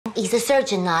He's a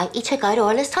surgeon now. He took out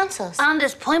Orla's tonsils. And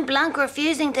is point blank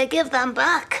refusing to give them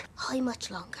back. How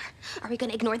much longer? Are we going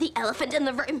to ignore the elephant in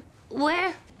the room?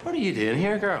 Where? What are you doing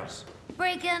here, girls?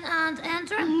 Breaking and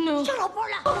entering? No. Shut up,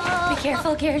 Orla. Be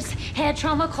careful, Gears. Head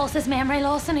trauma causes memory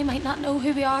loss and he might not know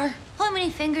who we are. How many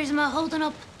fingers am I holding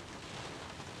up?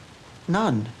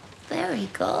 None. Very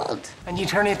good. And you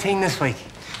turn 18 this week.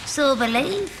 So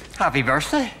believe. Happy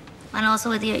birthday. And also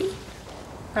with you.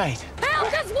 Right.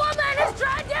 Help! This woman is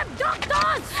trying to abduct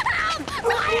us! Help!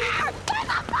 Fire!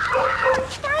 Fire!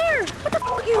 Fire! What the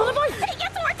f*** are you on about? He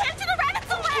gets more attention around it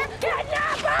somewhere!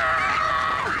 Kidnapper!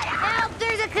 Help!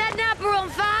 There's a kidnapper on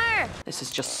fire! This is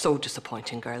just so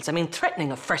disappointing, girls. I mean,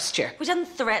 threatening a first year. We didn't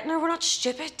threaten her. We're not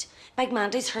stupid. Big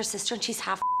Mandy's her sister and she's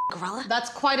half gorilla. That's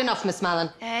quite enough, Miss Mallon.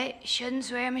 Hey, shouldn't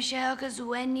swear, Michelle, because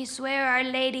when you swear Our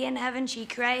Lady in Heaven, she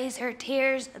cries her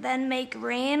tears, then make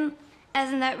rain.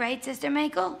 Isn't that right, Sister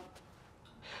Michael?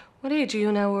 What age are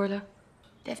you now, Orla?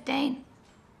 15.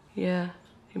 Yeah,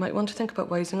 you might want to think about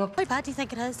wising up. How bad do you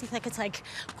think it is? Do you think it's like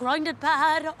grounded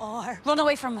bad or run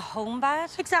away from home bad?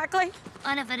 Exactly.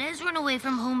 And if it is run away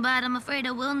from home bad, I'm afraid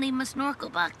I will need my snorkel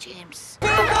back, James.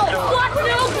 What?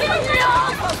 No, please,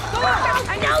 no!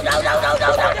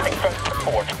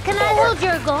 Can I hold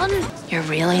your gun? You're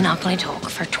really not going to talk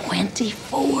for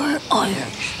 24 hours.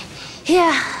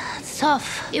 Yeah.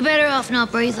 Tough. You're better off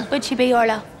not breathing. Would she be,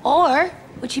 Orla? Or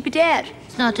would she be dead?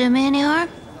 It's not doing me any harm.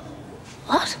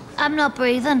 What? I'm not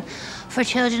breathing for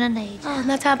children in need. Oh, and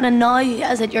that's happening now,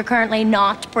 as it you're currently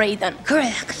not breathing.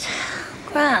 Correct.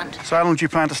 Grand. So how long do you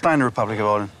plan to stay in the Republic of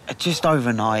Ireland? Just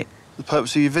overnight. The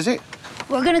purpose of your visit?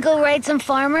 We're gonna go raid some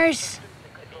farmers.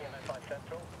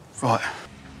 Right.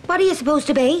 What are you supposed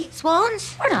to be?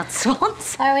 Swans? We're not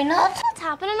swans. Are we not? What's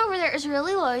happening over there is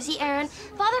really lousy, Aaron.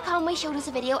 Father Conway showed us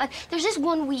a video, and there's this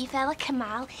one wee fella,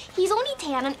 Kamal. He's only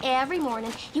 10, and every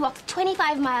morning he walks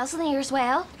 25 miles in the Ayers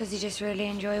Well. Does he just really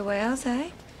enjoy Wales,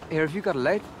 eh? Here, have you got a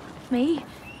light? Me?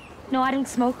 No, I don't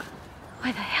smoke.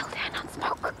 Why the hell do I not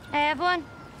smoke? I have one.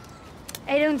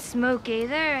 I don't smoke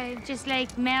either. I just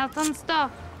like melting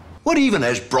stuff. What even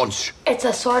is brunch? It's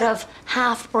a sort of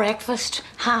half breakfast,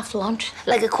 half lunch.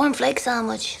 Like a cornflake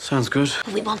sandwich. Sounds good.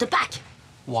 We want it back.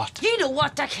 What? You know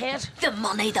what, dickhead? The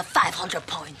money, the 500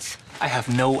 pounds. I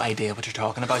have no idea what you're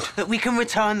talking about. We can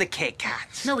return the Kit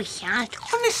Kats. No, we can't.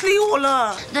 Honestly,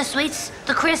 Orla. The sweets,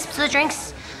 the crisps, the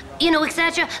drinks, you know,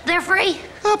 etc. They're free.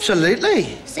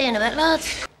 Absolutely. See you in a bit,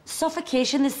 lads.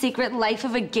 Suffocation, the secret life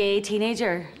of a gay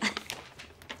teenager.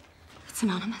 It's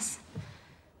anonymous.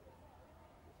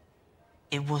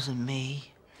 It wasn't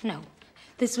me. No,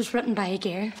 this was written by a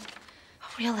girl.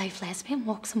 A real-life lesbian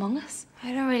walks among us.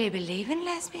 I don't really believe in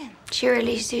lesbian. She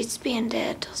really suits being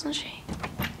dead, doesn't she?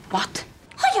 What?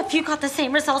 Why have you got the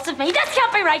same results as me? This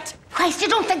can't be right! Christ, you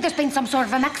don't think there's been some sort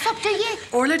of a mix-up, do you?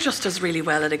 Orla just does really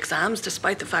well at exams,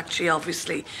 despite the fact she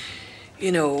obviously,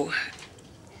 you know,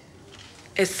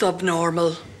 is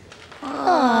subnormal.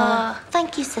 Oh,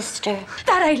 thank you, sister.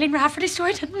 That Eileen Rafferty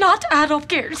story did not add up,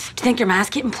 Gears. Do you think your ma's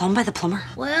getting plumbed by the plumber?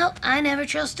 Well, I never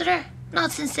trusted her.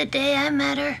 Not since the day I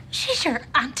met her. She's your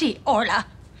auntie, Orla.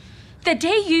 The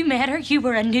day you met her, you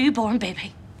were a newborn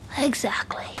baby.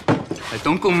 Exactly.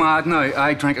 Don't go mad now.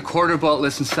 I drank a quarter bottle of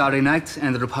this on Saturday night,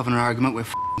 ended up having an argument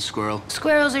with a squirrel.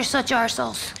 Squirrels are such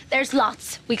arseholes. There's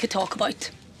lots we could talk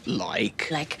about.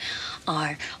 Like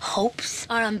Our hopes,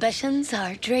 our ambitions,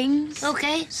 our dreams.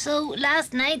 Okay, so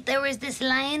last night there was this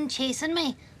lion chasing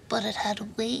me, but it had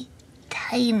wee,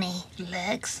 tiny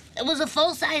legs. It was a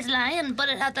full-size lion, but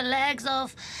it had the legs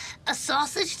of a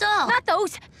sausage dog. Not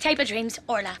those type of dreams,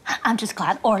 Orla. I'm just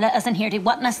glad Orla isn't here to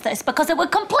witness this because it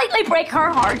would completely break her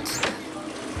heart.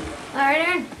 All right,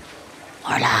 Aaron.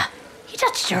 Orla, you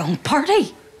touched your own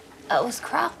party. It was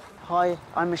crap. Hi,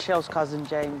 I'm Michelle's cousin,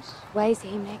 James. Why is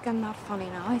he making that funny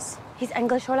noise? He's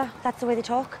English, Orla. That's the way they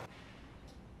talk.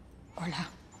 Orla,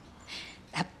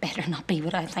 that better not be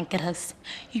what I think it is.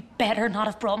 You better not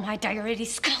have brought my diary to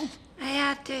school. I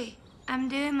had to. I'm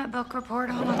doing my book report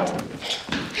on it.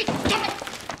 Give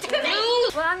it to me!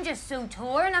 Well, I'm just so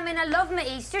torn. I mean, I love my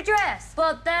Easter dress,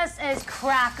 but this is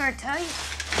cracker tight.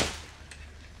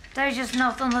 There's just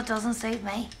nothing that doesn't suit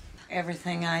me.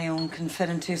 Everything I own can fit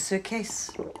into a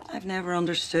suitcase. I've never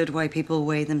understood why people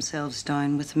weigh themselves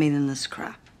down with meaningless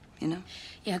crap, you know?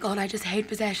 Yeah, God, I just hate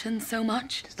possessions so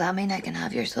much. Does that mean I can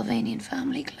have your Sylvanian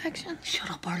family collection?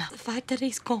 Shut up, Orla. The fact that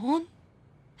he's gone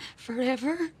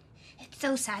forever. It's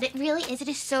so sad. It really is. It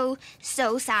is so,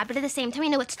 so sad. But at the same time, you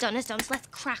know what's done is done, so let's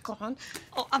crack on.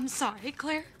 Oh, I'm sorry,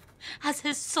 Claire. Has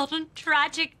his sudden,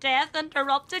 tragic death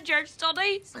interrupted your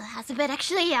studies? Well, it has a bit,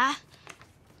 actually, yeah.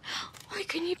 Why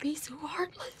can you be so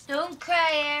heartless? Don't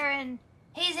cry, Erin.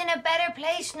 He's in a better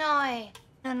place now.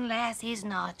 Unless he's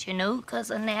not, you know,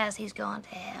 because unless he's gone to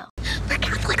hell. We're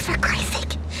Catholics, for Christ's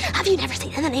sake. Have you never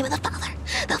seen In the Name of the Father?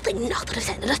 They'll think nothing of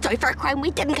sending us down for a crime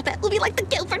we didn't commit. We'll be like the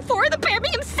Guildford 4 or the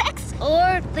Birmingham 6.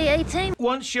 Or the 18.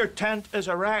 Once your tent is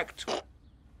erect,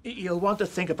 you'll want to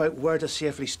think about where to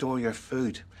safely store your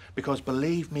food. Because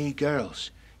believe me,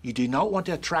 girls, you do not want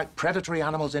to attract predatory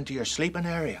animals into your sleeping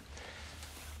area.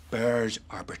 Bears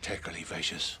are particularly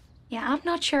vicious. Yeah, I'm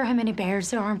not sure how many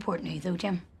bears there are in Port New, though,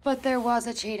 Jim. But there was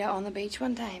a cheetah on the beach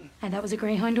one time. And that was a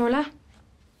greyhound, Orla?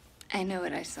 I know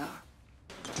what I saw.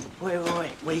 Wait.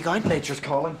 Where you going? Nature's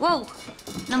calling. Whoa.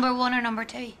 Number 1 or number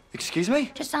 2? Excuse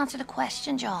me? Just answer the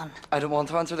question, John. I don't want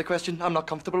to answer the question. I'm not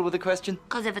comfortable with the question.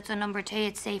 Because if it's a number 2,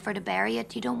 it's safer to bury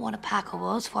it. You don't want a pack of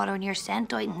wolves following your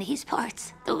scent out in these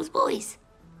parts. Those boys,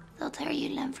 they'll tear you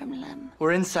limb from limb.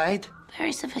 We're inside.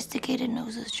 Very sophisticated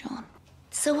noses, John.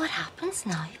 So what happens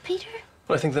now, Peter?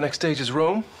 Well, I think the next stage is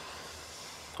Rome.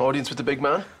 Audience with the big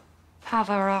man.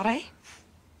 Pavarotti?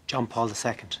 John Paul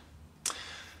II.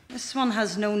 This one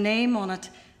has no name on it.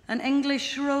 An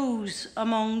English rose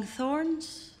among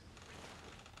thorns.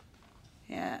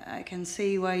 Yeah, I can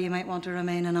see why you might want to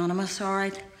remain anonymous, all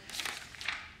right.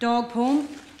 Dog poem.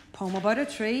 Poem about a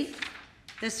tree.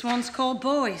 This one's called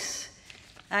Boys.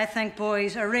 I think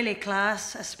boys are really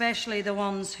class, especially the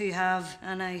ones who have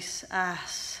a nice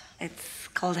ass. It's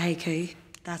called haiku.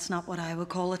 That's not what I would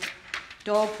call it.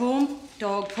 Dog poem,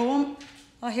 dog poem.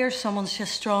 Oh, here someone's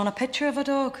just drawn a picture of a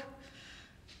dog.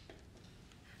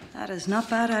 That is not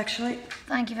bad, actually.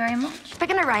 Thank you very much.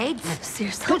 Speaking of rides,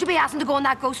 seriously, don't you be asking to go on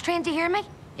that ghost train, do you hear me?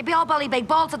 You'd be all bully big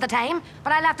balls at the time,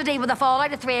 but I'll have to deal with the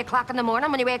fallout at 3 o'clock in the morning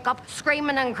when you wake up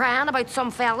screaming and crying about some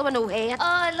fella with no head. Oh,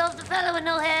 I love the fella with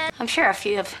no head. I'm sure a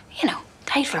few have,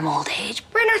 died from old age.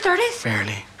 We're in our 30s.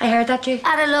 Barely. I heard that, you.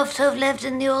 I'd have loved to have lived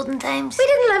in the olden times. We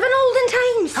didn't live in olden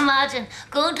times. Imagine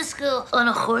going to school on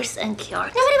a horse and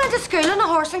cart. Nobody went to school on a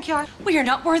horse and cart. We are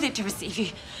not worthy to receive you.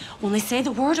 Only say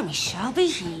the word and we shall be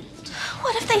healed.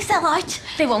 What if they sell out?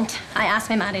 They won't. I asked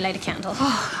my man to light a candle.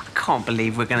 I can't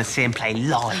believe we're going to see him play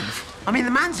live. I mean,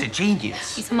 the man's a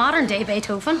genius. He's a modern-day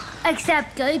Beethoven.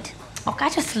 Except good. Look, I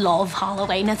just love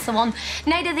Halloween. It's the one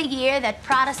night of the year that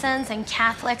Protestants and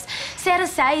Catholics set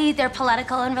aside their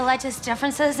political and religious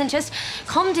differences and just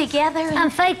come together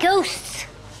and fight ghosts.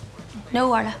 No,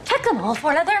 Orla. Kick them off,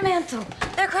 Orla. They're mental.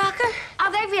 They're cracker.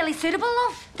 Are they really suitable,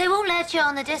 love? They won't let you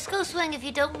on the disco swing if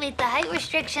you don't meet the height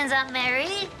restrictions, Aunt Mary.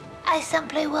 I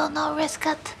simply will not risk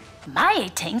it. My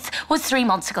 18th was 3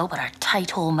 months ago, but our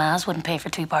tight old mas wouldn't pay for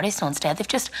 2 parties, so instead they've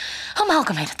just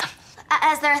amalgamated them.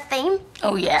 Is there a theme?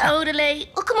 Oh, yeah. Totally.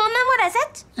 Oh, come on, then. What is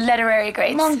it? Literary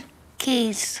greats.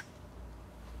 Monkeys.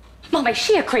 Mummy,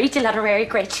 she agreed to literary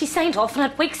greats. She signed off on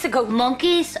it weeks ago.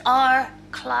 Monkeys are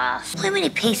class. How many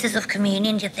pieces of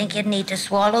communion do you think you'd need to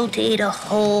swallow to eat a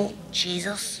whole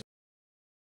Jesus?